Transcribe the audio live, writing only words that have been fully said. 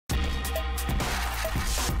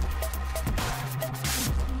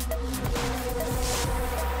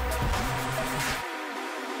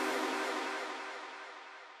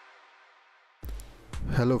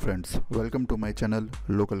Hello friends, welcome to my channel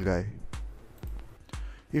Local Guy.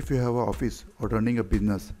 If you have an office or running a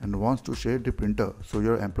business and wants to share the printer so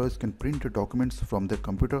your employees can print the documents from their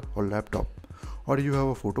computer or laptop, or you have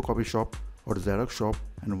a photocopy shop or Xerox shop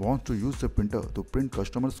and want to use the printer to print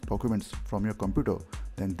customers' documents from your computer,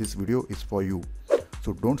 then this video is for you.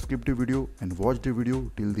 So don't skip the video and watch the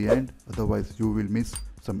video till the end, otherwise you will miss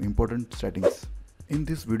some important settings. In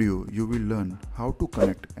this video, you will learn how to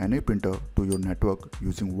connect any printer to your network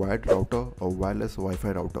using wired router or wireless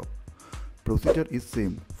Wi-Fi router. Procedure is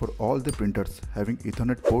same for all the printers having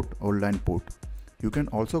Ethernet port or LAN port. You can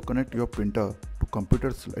also connect your printer to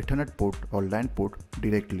computer's Ethernet port or LAN port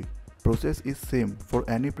directly. Process is same for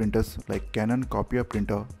any printers like Canon Copier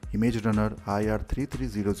printer, imagerunner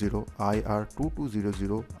ir3300,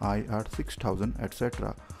 ir2200, ir6000,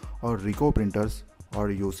 etc. or Ricoh printers or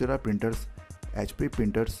Yosera printers, HP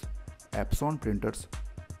printers, Epson printers,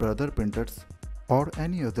 Brother printers, or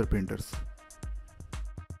any other printers.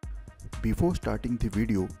 Before starting the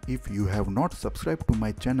video, if you have not subscribed to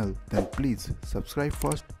my channel, then please subscribe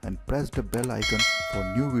first and press the bell icon for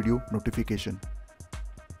new video notification.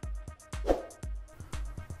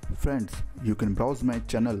 Friends, you can browse my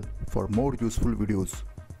channel for more useful videos.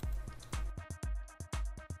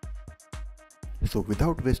 So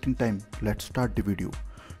without wasting time, let's start the video.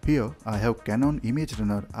 Here I have Canon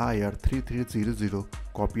imagerunner ir3300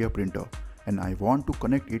 Copier printer and I want to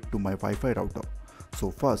connect it to my Wi-Fi router. So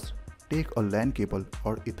first, take a LAN cable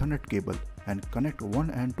or Ethernet cable and connect one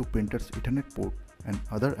end to printer's Ethernet port and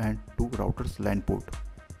other end to router's LAN port.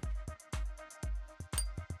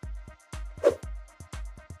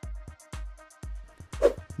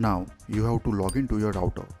 Now you have to log into your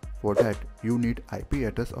router. For that you need IP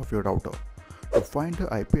address of your router. To find the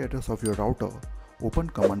IP address of your router, open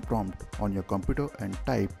command prompt on your computer and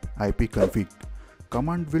type ipconfig.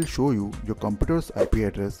 Command will show you your computer's IP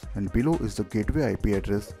address and below is the gateway IP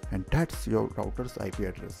address and that's your router's IP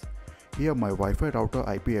address. Here my Wi-Fi router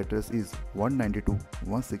IP address is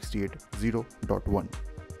 192.168.0.1.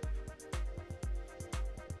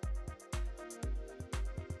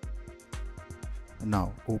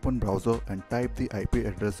 Now open browser and type the IP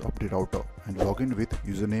address of the router and log in with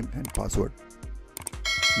username and password.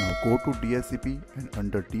 Now go to DHCP and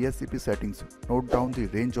under DHCP settings, note down the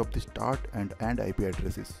range of the start and end IP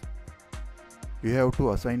addresses. You have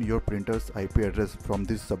to assign your printer's IP address from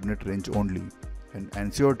this subnet range only and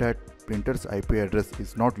ensure that printer's IP address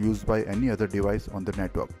is not used by any other device on the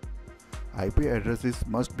network. IP addresses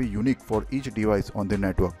must be unique for each device on the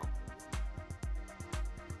network.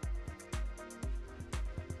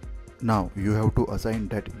 Now you have to assign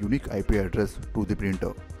that unique IP address to the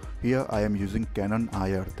printer. Here I am using Canon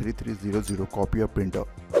ir3300 Copier printer.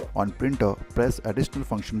 On printer, press additional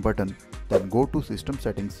function button, then go to system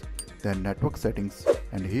settings, then network settings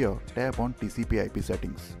and here tap on TCP IP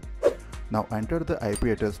settings. Now enter the IP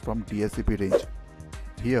address from DHCP range.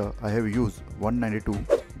 Here I have used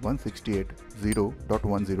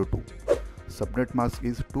 192.168.0.102. Subnet mask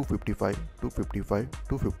is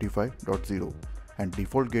 255.255.255.0 and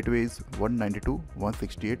default gateway is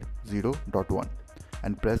 192.168.0.1.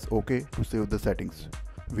 and press OK to save the settings.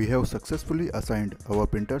 We have successfully assigned our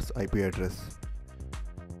printer's IP address.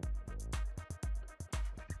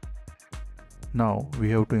 Now we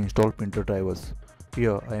have to install printer drivers.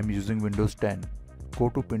 Here I am using Windows 10. Go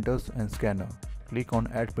to Printers and Scanner. Click on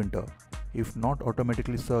Add Printer. If not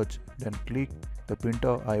automatically search, then click the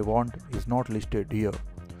printer I want is not listed here.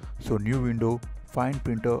 So new window, Find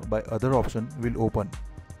Printer by Other option will open.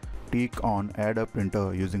 Click on Add a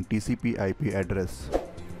printer using TCP IP address.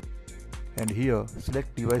 And here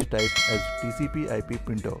select device type as TCP IP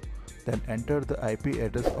printer. Then enter the IP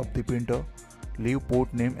address of the printer. Leave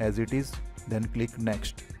port name as it is. Then click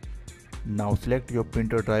Next. Now select your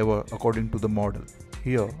printer driver according to the model.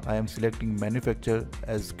 Here I am selecting manufacturer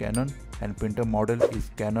as Canon and printer model is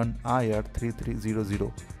Canon ir3300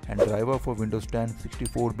 and driver for Windows 10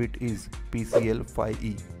 64-bit is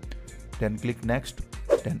PCL5E. Then click Next.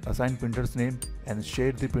 Then assign printer's name and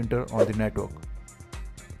share the printer on the network.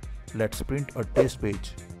 Let's print a test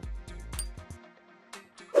page.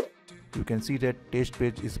 You can see that test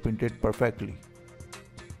page is printed perfectly.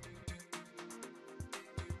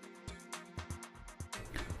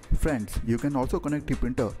 Friends, you can also connect the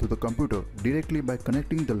printer to the computer directly by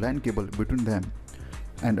connecting the LAN cable between them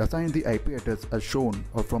and assign the IP address as shown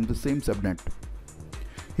or from the same subnet.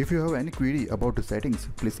 If you have any query about the settings,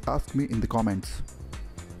 please ask me in the comments.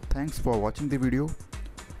 Thanks for watching the video.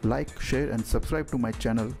 Like, share and subscribe to my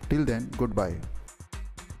channel. Till then, goodbye.